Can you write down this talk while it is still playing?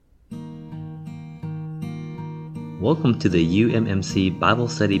Welcome to the UMMC Bible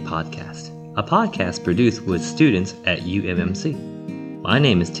Study Podcast, a podcast produced with students at UMMC. My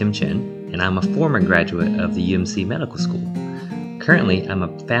name is Tim Chen, and I'm a former graduate of the UMC Medical School. Currently, I'm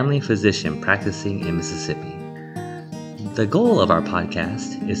a family physician practicing in Mississippi. The goal of our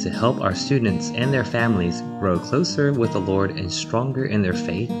podcast is to help our students and their families grow closer with the Lord and stronger in their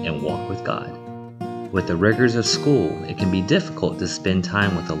faith and walk with God. With the rigors of school, it can be difficult to spend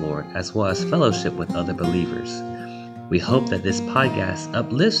time with the Lord as well as fellowship with other believers. We hope that this podcast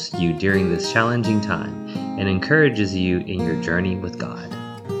uplifts you during this challenging time and encourages you in your journey with God.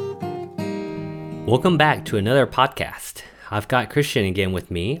 Welcome back to another podcast. I've got Christian again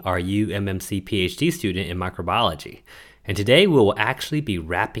with me, our UMMC PhD student in microbiology. And today we will actually be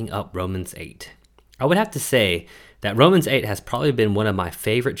wrapping up Romans 8. I would have to say that Romans 8 has probably been one of my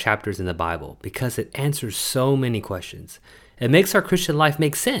favorite chapters in the Bible because it answers so many questions. It makes our Christian life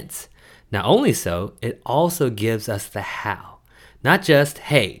make sense. Not only so, it also gives us the how. Not just,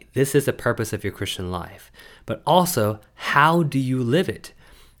 hey, this is the purpose of your Christian life, but also, how do you live it?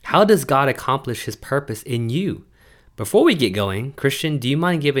 How does God accomplish his purpose in you? Before we get going, Christian, do you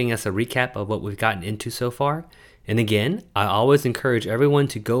mind giving us a recap of what we've gotten into so far? And again, I always encourage everyone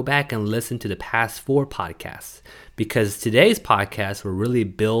to go back and listen to the past 4 podcasts, because today's podcast will really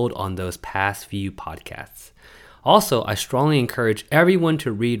build on those past few podcasts. Also, I strongly encourage everyone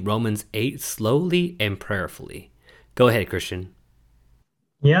to read Romans 8 slowly and prayerfully. Go ahead, Christian.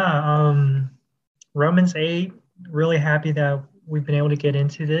 Romans 8, really happy that we've been able to get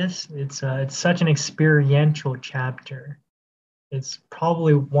into this. It's such an experiential chapter. It's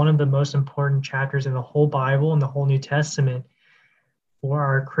probably one of the most important chapters in the whole Bible and the whole New Testament for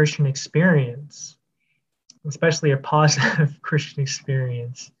our Christian experience, especially a positive Christian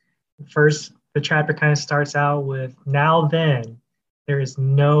experience. First, the chapter kind of starts out with, now then, there is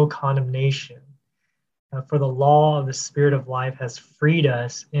no condemnation. For the law of the Spirit of life has freed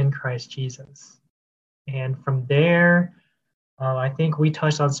us in Christ Jesus. And from there, I think we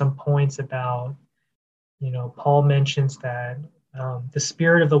touched on some points about, Paul mentions that the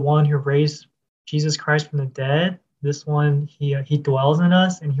Spirit of the one who raised Jesus Christ from the dead, this one, he dwells in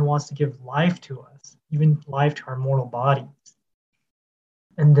us and he wants to give life to us, even life to our mortal bodies.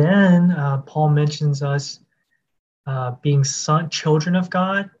 And then Paul mentions us being children of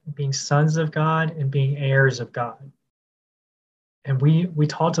God, being sons of God, and being heirs of God. And we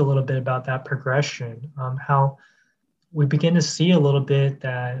talked a little bit about that progression, how we begin to see a little bit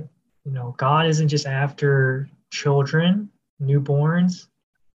that, God isn't just after children, newborns,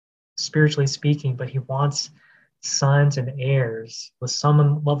 spiritually speaking, but he wants sons and heirs with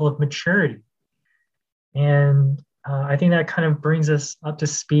some level of maturity. And I think that kind of brings us up to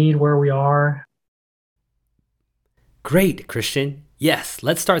speed where we are. Great, Christian. Yes,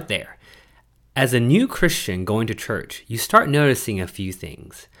 let's start there. As a new Christian going to church, you start noticing a few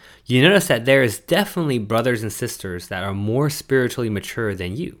things. You notice that there is definitely brothers and sisters that are more spiritually mature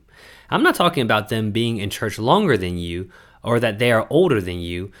than you. I'm not talking about them being in church longer than you or that they are older than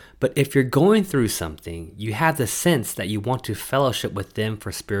you, but if you're going through something, you have the sense that you want to fellowship with them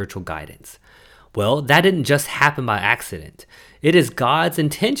for spiritual guidance. Well, that didn't just happen by accident. It is God's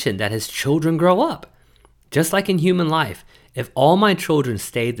intention that his children grow up. Just like in human life, if all my children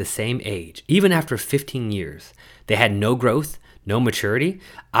stayed the same age, even after 15 years, they had no growth, no maturity,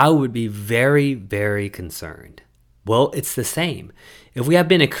 I would be very, very concerned. Well, it's the same. If we have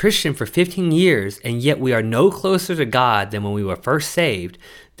been a Christian for 15 years and yet we are no closer to God than when we were first saved,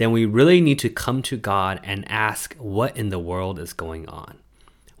 then we really need to come to God and ask what in the world is going on.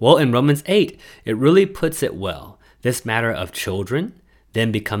 Well, in Romans 8, it really puts it well. This matter of children,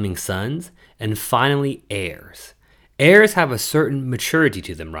 then becoming sons, and finally heirs. Heirs have a certain maturity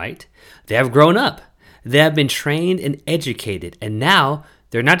to them, right? They have grown up. They have been trained and educated, and now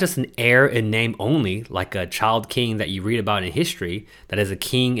they're not just an heir in name only, like a child king that you read about in history that is a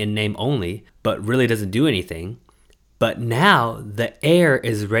king in name only, but really doesn't do anything. But now the heir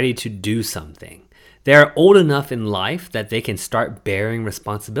is ready to do something. They are old enough in life that they can start bearing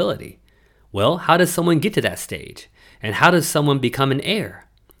responsibility. Well, how does someone get to that stage? And how does someone become an heir?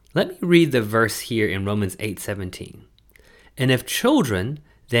 Let me read the verse here in Romans 8:17. And if children,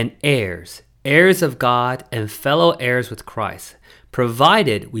 then heirs, heirs of God and fellow heirs with Christ,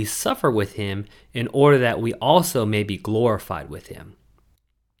 provided we suffer with him in order that we also may be glorified with him.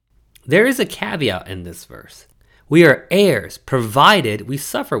 There is a caveat in this verse. We are heirs, provided we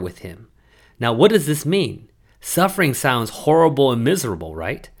suffer with him. Now, what does this mean? Suffering sounds horrible and miserable,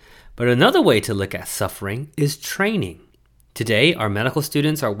 right? But another way to look at suffering is training. Today, our medical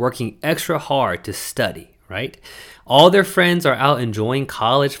students are working extra hard to study, right? All their friends are out enjoying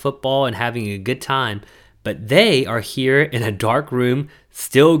college football and having a good time, But they are here in a dark room,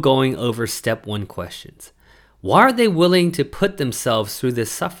 still going over step 1 questions. Why are they willing to put themselves through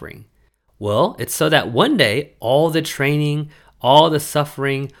this suffering? Well, it's so that one day all the training, all the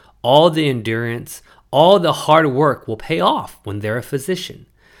suffering, all the endurance, all the hard work will pay off when they're a physician.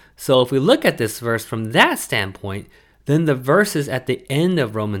 So if we look at this verse from that standpoint, then the verses at the end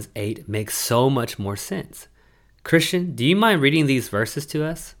of Romans 8 make so much more sense. Christian, do you mind reading these verses to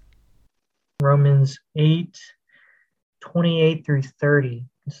us? Romans 8, 28 through 30.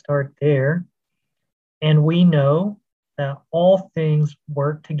 Let's start there. And we know that all things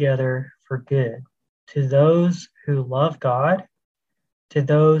work together for good to those who love God, to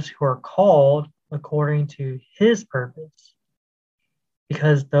those who are called according to his purpose.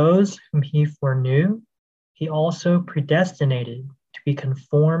 Because those whom he foreknew, he also predestinated to be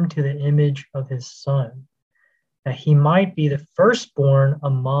conformed to the image of his Son, that he might be the firstborn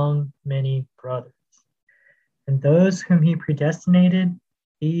among many brothers. And those whom he predestinated,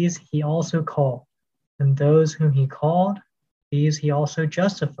 these he also called. And those whom he called, these he also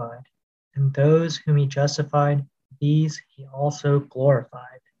justified. And those whom he justified, these he also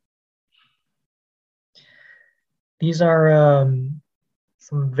glorified. These are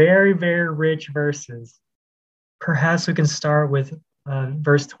some very, very rich verses. Perhaps we can start with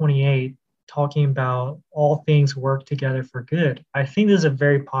verse 28, talking about all things work together for good. I think this is a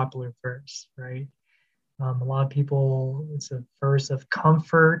very popular verse, right? A lot of people, it's a verse of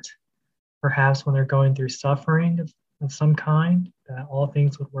comfort, perhaps when they're going through suffering of some kind, that all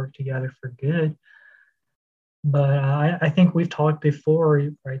things would work together for good. But I think we've talked before,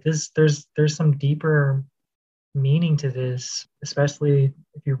 right? There's some deeper meaning to this, especially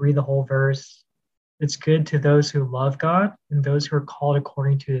if you read the whole verse. It's good to those who love God and those who are called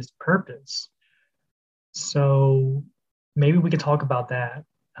according to his purpose. So maybe we could talk about that.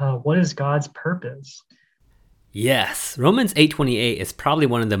 What is God's purpose? Yes, Romans 8:28 is probably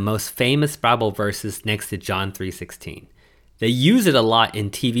one of the most famous Bible verses next to John 3:16. They use it a lot in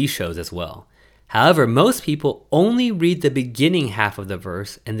TV shows as well. However, most people only read the beginning half of the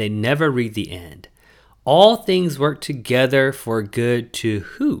verse and they never read the end. All things work together for good to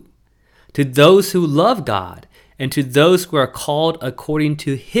who? To those who love God and to those who are called according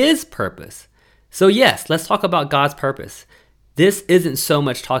to his purpose. So yes, let's talk about God's purpose. This isn't so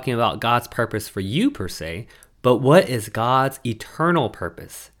much talking about God's purpose for you per se, but what is God's eternal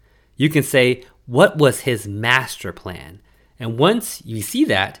purpose? You can say, what was his master plan? And once you see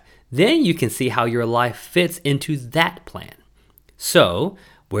that, then you can see how your life fits into that plan. So,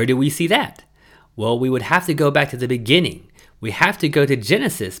 where do we see that? Well, we would have to go back to the beginning. We have to go to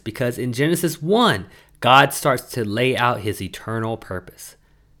Genesis because in Genesis 1, God starts to lay out his eternal purpose.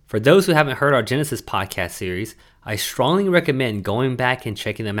 For those who haven't heard our Genesis podcast series, I strongly recommend going back and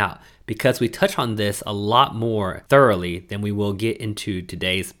checking them out because we touch on this a lot more thoroughly than we will get into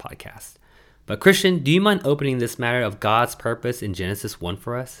today's podcast. But Christian, do you mind opening this matter of God's purpose in Genesis 1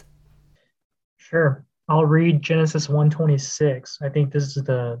 for us? Sure. I'll read Genesis 1:26. I think this is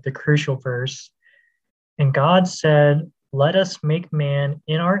the crucial verse. And God said, "Let us make man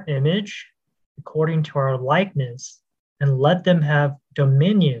in our image, according to our likeness, and let them have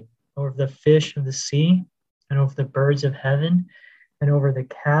dominion over the fish of the sea, and over the birds of heaven, and over the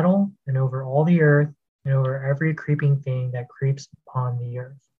cattle, and over all the earth, and over every creeping thing that creeps upon the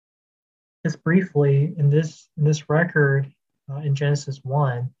earth." Just briefly, in this record in Genesis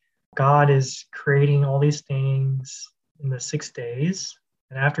 1, God is creating all these things in the 6 days.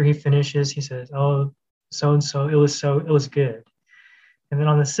 And after he finishes, he says, "Oh, so and so, it was good." And then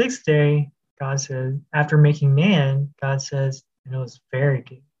on the 6th day, God said, after making man, God says, and it was very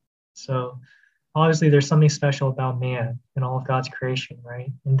good. So obviously there's something special about man and all of God's creation,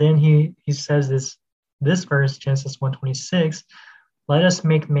 right? And then he says this verse, Genesis 1:26, "Let us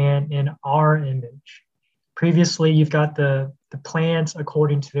make man in our image." Previously, you've got the plants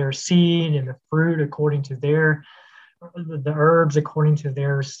according to their seed and the fruit according to the herbs according to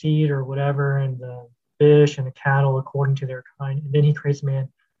their seed or whatever, and the fish and the cattle according to their kind. And then he creates man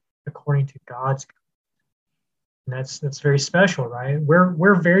according to God's kind. And that's very special, right?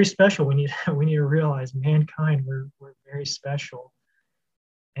 We're very special. We need to realize mankind, we're very special.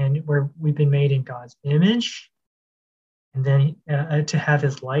 And we've been made in God's image, and then to have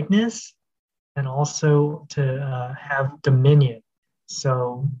his likeness, and also to have dominion.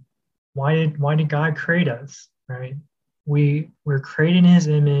 So why did God create us, right? We're created in his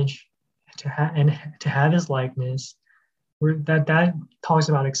image to have his likeness. That talks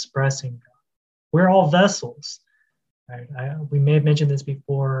about expressing God. We're all vessels, right? We may have mentioned this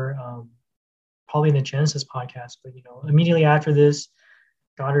before, probably in the Genesis podcast, but immediately after this,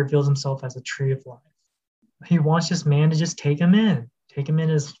 God reveals himself as a tree of life. He wants this man to just take him in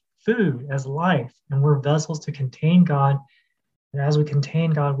as food, as life. And we're vessels to contain God. And as we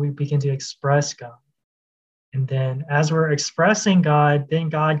contain God, we begin to express God. And then as we're expressing God, then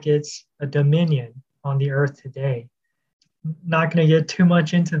God gets a dominion on the earth today. Not going to get too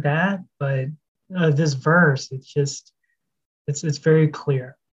much into that, but this verse, it's very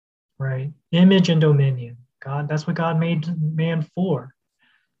clear, right? Image and dominion. God, that's what God made man for.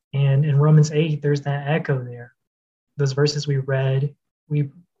 And in Romans 8, there's that echo there. Those verses we read, we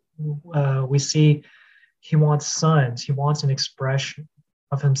see he wants sons. He wants an expression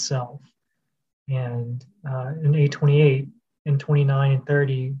of himself. And in 8:28 and 29 and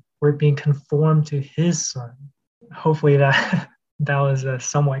 30, we're being conformed to his son. Hopefully that that was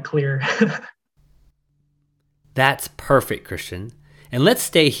somewhat clear. That's perfect, Christian. And let's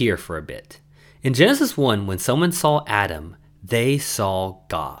stay here for a bit. In Genesis 1, when someone saw Adam, they saw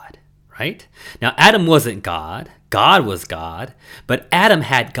God, right? Now, Adam wasn't God. God was God. But Adam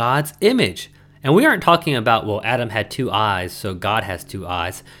had God's image. And we aren't talking about, well, Adam had 2 eyes, so God has 2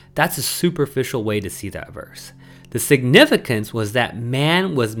 eyes. That's a superficial way to see that verse. The significance was that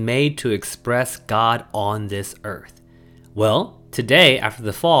man was made to express God on this earth. Well, today, after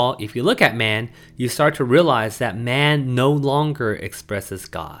the fall, if you look at man, you start to realize that man no longer expresses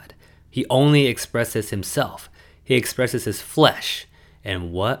God. He only expresses himself. He expresses his flesh.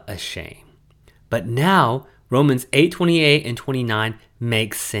 And what a shame. But now, Romans 8:28 and 29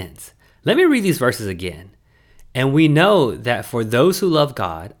 makes sense. Let me read these verses again. And we know that for those who love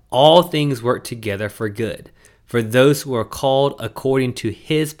God, all things work together for good, for those who are called according to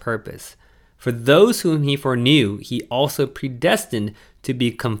his purpose. For those whom he foreknew, he also predestined to be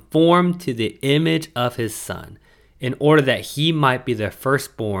conformed to the image of his Son, in order that he might be the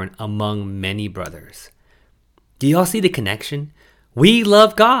firstborn among many brothers. Do y'all see the connection? We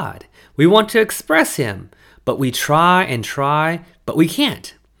love God. We want to express him, but we try and try, but we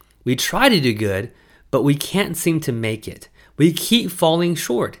can't. We try to do good, but we can't seem to make it. We keep falling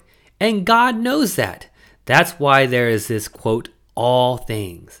short, and God knows that. That's why there is this quote, all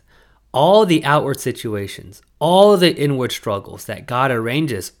things. All the outward situations, all the inward struggles that God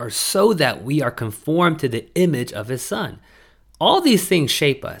arranges are so that we are conformed to the image of his Son. All these things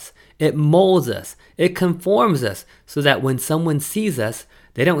shape us. It molds us. It conforms us so that when someone sees us,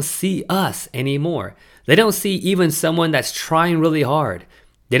 they don't see us anymore. They don't see even someone that's trying really hard.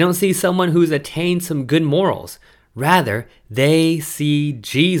 They don't see someone who's attained some good morals. Rather, they see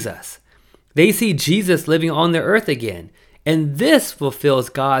Jesus. They see Jesus living on the earth again. And this fulfills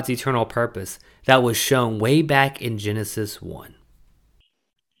God's eternal purpose that was shown way back in Genesis 1.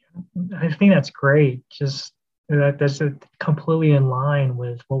 I think that's great. Just that's completely in line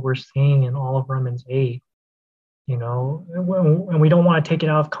with what we're seeing in all of Romans 8. You know, and we don't want to take it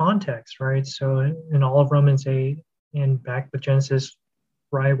out of context, right? So in all of Romans 8 and back with Genesis,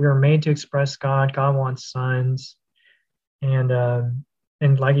 right, we were made to express God. God wants sons, and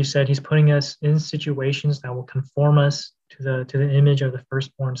like you said, he's putting us in situations that will conform us to the image of the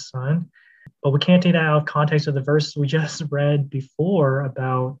firstborn son. But we can't take that out of context of the verse we just read before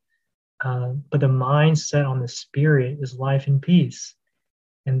about, but the mindset on the Spirit is life and peace,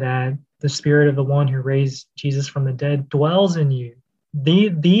 and that the Spirit of the one who raised Jesus from the dead dwells in you.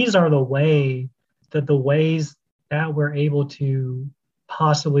 These are the ways that we're able to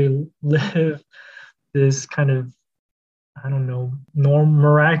possibly live this kind of, I don't know,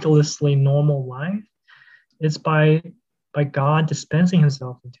 miraculously normal life. It's by God dispensing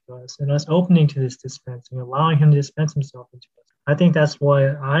himself into us and us opening to this dispensing, allowing him to dispense himself into us. I think that's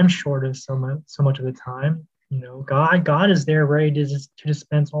what I'm short of so much of the time. You know, God is there ready to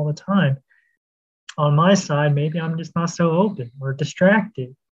dispense all the time. On my side, maybe I'm just not so open or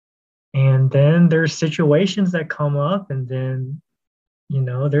distracted. And then there's situations that come up, and then, you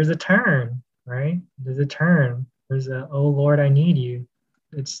know, there's a turn, right? There's a turn. There's a, oh Lord, I need you.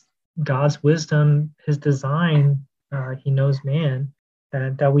 It's God's wisdom, his design. He knows man,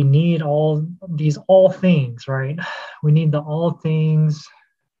 that we need all things, right? We need the all things,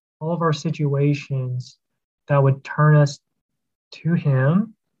 all of our situations that would turn us to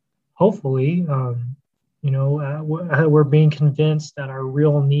him. Hopefully, we're being convinced that our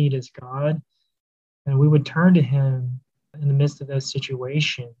real need is God, and we would turn to him in the midst of those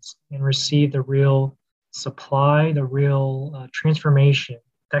situations and receive the real supply, the real transformation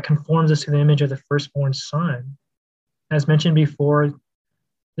that conforms us to the image of the firstborn son. As mentioned before,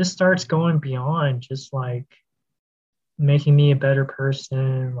 this starts going beyond just like making me a better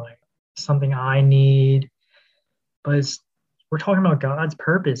person, like something I need, but we're talking about God's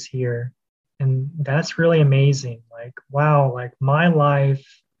purpose here. And that's really amazing. Like, wow, like my life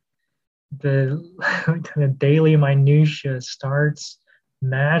the kind of daily minutia starts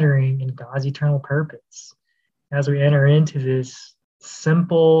mattering in God's eternal purpose as we enter into this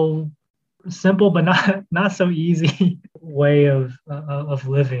simple but not so easy way of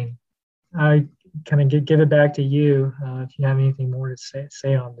living. I kind of give it back to you if you have anything more to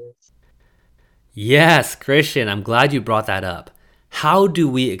say on this. Yes, Christian, I'm glad you brought that up. How do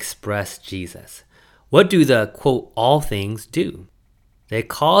we express Jesus? What do the quote all things do? They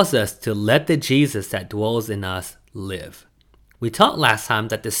cause us to let the Jesus that dwells in us live. We talked last time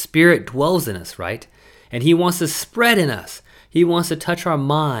that the Spirit dwells in us, right? And He wants to spread in us. He wants to touch our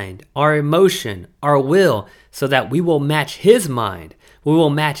mind, our emotion, our will, so that we will match His mind. We will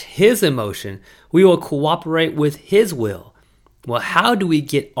match His emotion. We will cooperate with His will. Well, how do we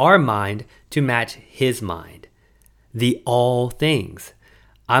get our mind to match His mind? The all things.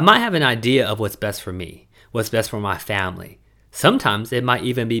 I might have an idea of what's best for me, what's best for my family. Sometimes it might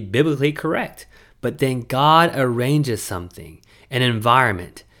even be biblically correct, but then God arranges something, an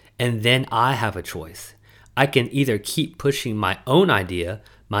environment, and then I have a choice. I can either keep pushing my own idea,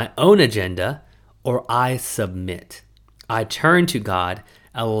 my own agenda, or I submit. I turn to God,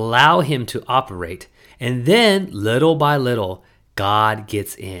 allow Him to operate, and then little by little, God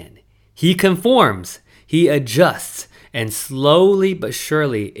gets in. He conforms, He adjusts, and slowly but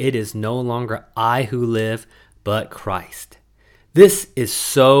surely it is no longer I who live, but Christ. This is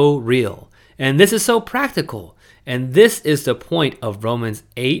so real, and this is so practical, and this is the point of Romans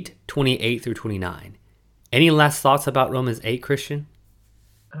 8:28 through 29. Any last thoughts about Romans 8, Christian?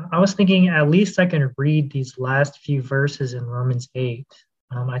 I was thinking at least I can read these last few verses in Romans 8.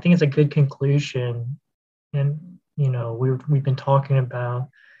 I think it's a good conclusion. And, we've been talking about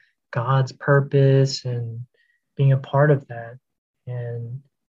God's purpose and being a part of that. And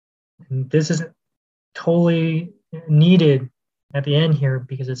this is totally needed at the end here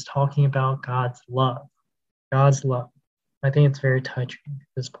because it's talking about God's love. God's love. I think it's very touching,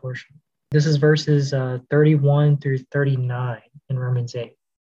 this portion. This is verses 31 through 39 in Romans 8.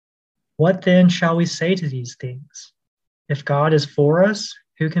 What then shall we say to these things? If God is for us,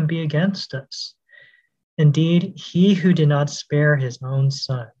 who can be against us? Indeed, He who did not spare His own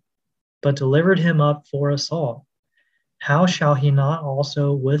Son, but delivered Him up for us all, how shall He not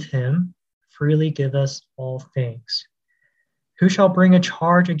also with Him freely give us all things? Who shall bring a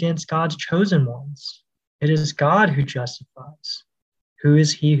charge against God's chosen ones? It is God who justifies. Who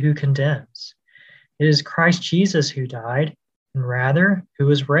is he who condemns? It is Christ Jesus who died, and rather who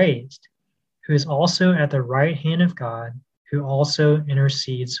was raised, who is also at the right hand of God, who also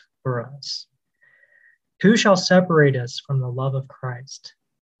intercedes for us. Who shall separate us from the love of Christ?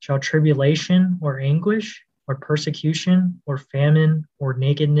 Shall tribulation or anguish or persecution or famine or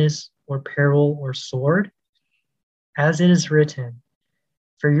nakedness or peril or sword? As it is written,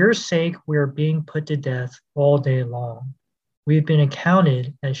 for your sake we are being put to death all day long. We have been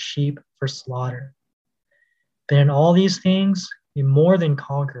accounted as sheep for slaughter. But in all these things we more than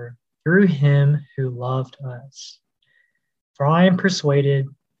conquer through Him who loved us. For I am persuaded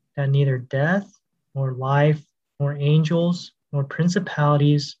that neither death, nor life, nor angels, nor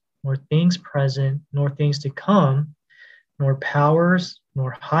principalities, nor things present, nor things to come, nor powers,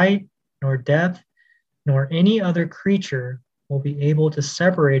 nor height, nor depth, nor any other creature will be able to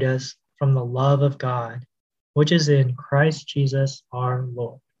separate us from the love of God, which is in Christ Jesus our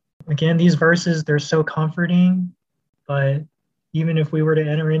Lord. Again, these verses, they're so comforting, but even if we were to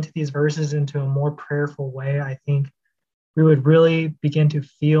enter into these verses into a more prayerful way, I think we would really begin to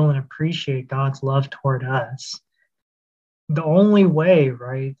feel and appreciate God's love toward us. The only way,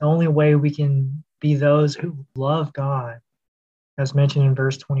 right? The only way we can be those who love God, as mentioned in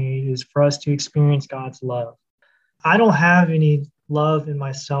verse 28, is for us to experience God's love. I don't have any love in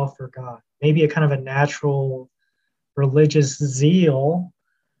myself for God. Maybe a kind of a natural religious zeal,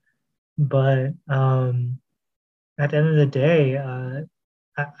 but at the end of the day,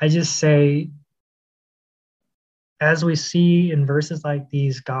 I just say, as we see in verses like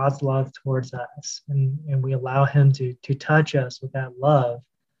these, God's love towards us, and we allow Him to touch us with that love,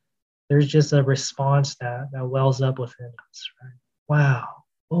 there's just a response that wells up within us, right? Wow,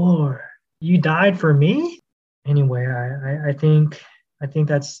 Lord, you died for me? Anyway, I think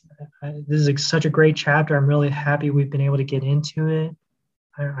this is such a great chapter. I'm really happy we've been able to get into it.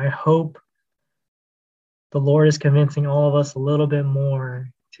 I hope the Lord is convincing all of us a little bit more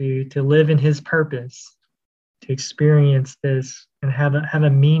to live in His purpose, to experience this and have a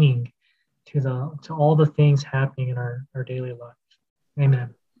meaning to all the things happening in our daily life.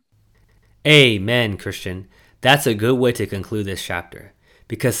 Amen. Amen, Christian. That's a good way to conclude this chapter,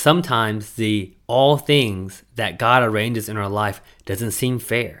 because sometimes the all things that God arranges in our life doesn't seem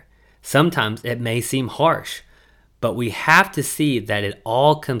fair. Sometimes it may seem harsh, but we have to see that it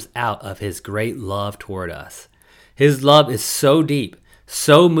all comes out of his great love toward us. His love is so deep,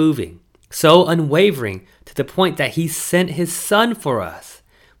 so moving, so unwavering, to the point that he sent his son for us.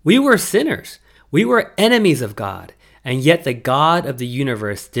 We were sinners. We were enemies of God, and yet the God of the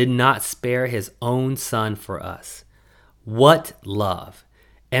universe did not spare his own son for us. What love!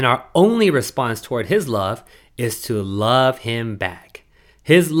 And our only response toward his love is to love him back.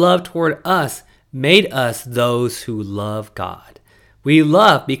 His love toward us made us those who love God. We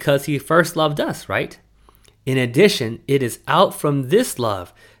love because he first loved us, right? In addition, it is out from this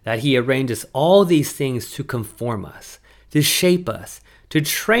love that he arranges all these things to conform us, to shape us, to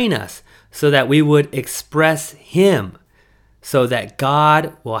train us so that we would express him, so that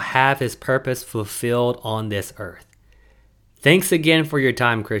God will have his purpose fulfilled on this earth. Thanks again for your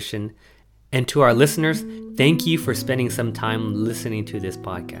time, Christian. And to our listeners, thank you for spending some time listening to this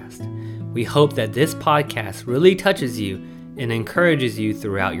podcast. We hope that this podcast really touches you and encourages you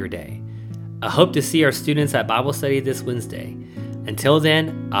throughout your day. I hope to see our students at Bible study this Wednesday. Until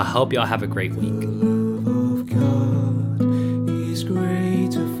then, I hope y'all have a great week. The love of God is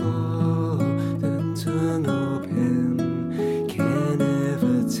greater far than tongue or pen can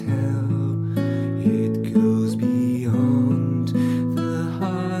ever tell. It goes beyond the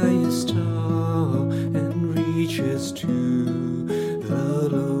highest star and reaches to the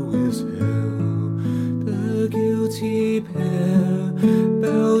lowest hell. The guilty pair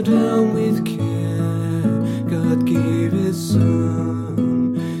bow down with care. God gave his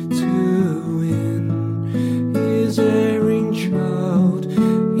son to win his erring child.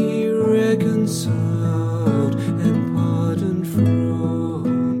 He reconciled and pardoned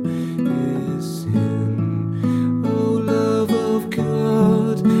from his sin. Oh, love of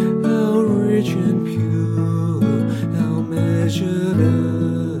God, how rich and pure, how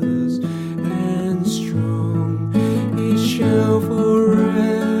measureless and strong, it shall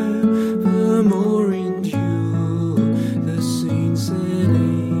forevermore endure, the saints and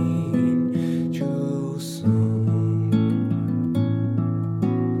angels' song.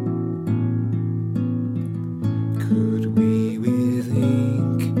 Could we with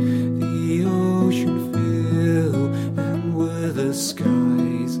ink the ocean fill, and were the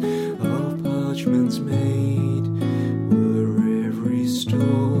skies of parchments made, were every stalk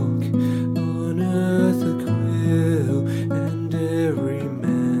on earth a quill, and every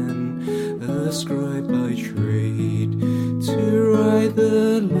man a scribe by trade, to write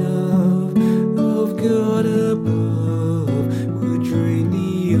the love of God above, would drain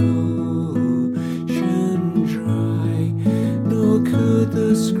the ocean dry, nor could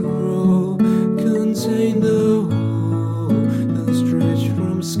the scroll contain the whole, though stretched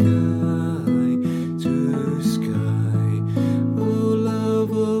from sky to sky. Oh,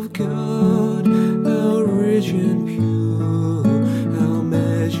 love of God, how rich and pure, how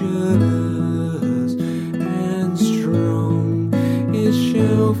measureless and strong, it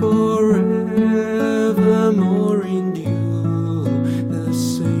shall forever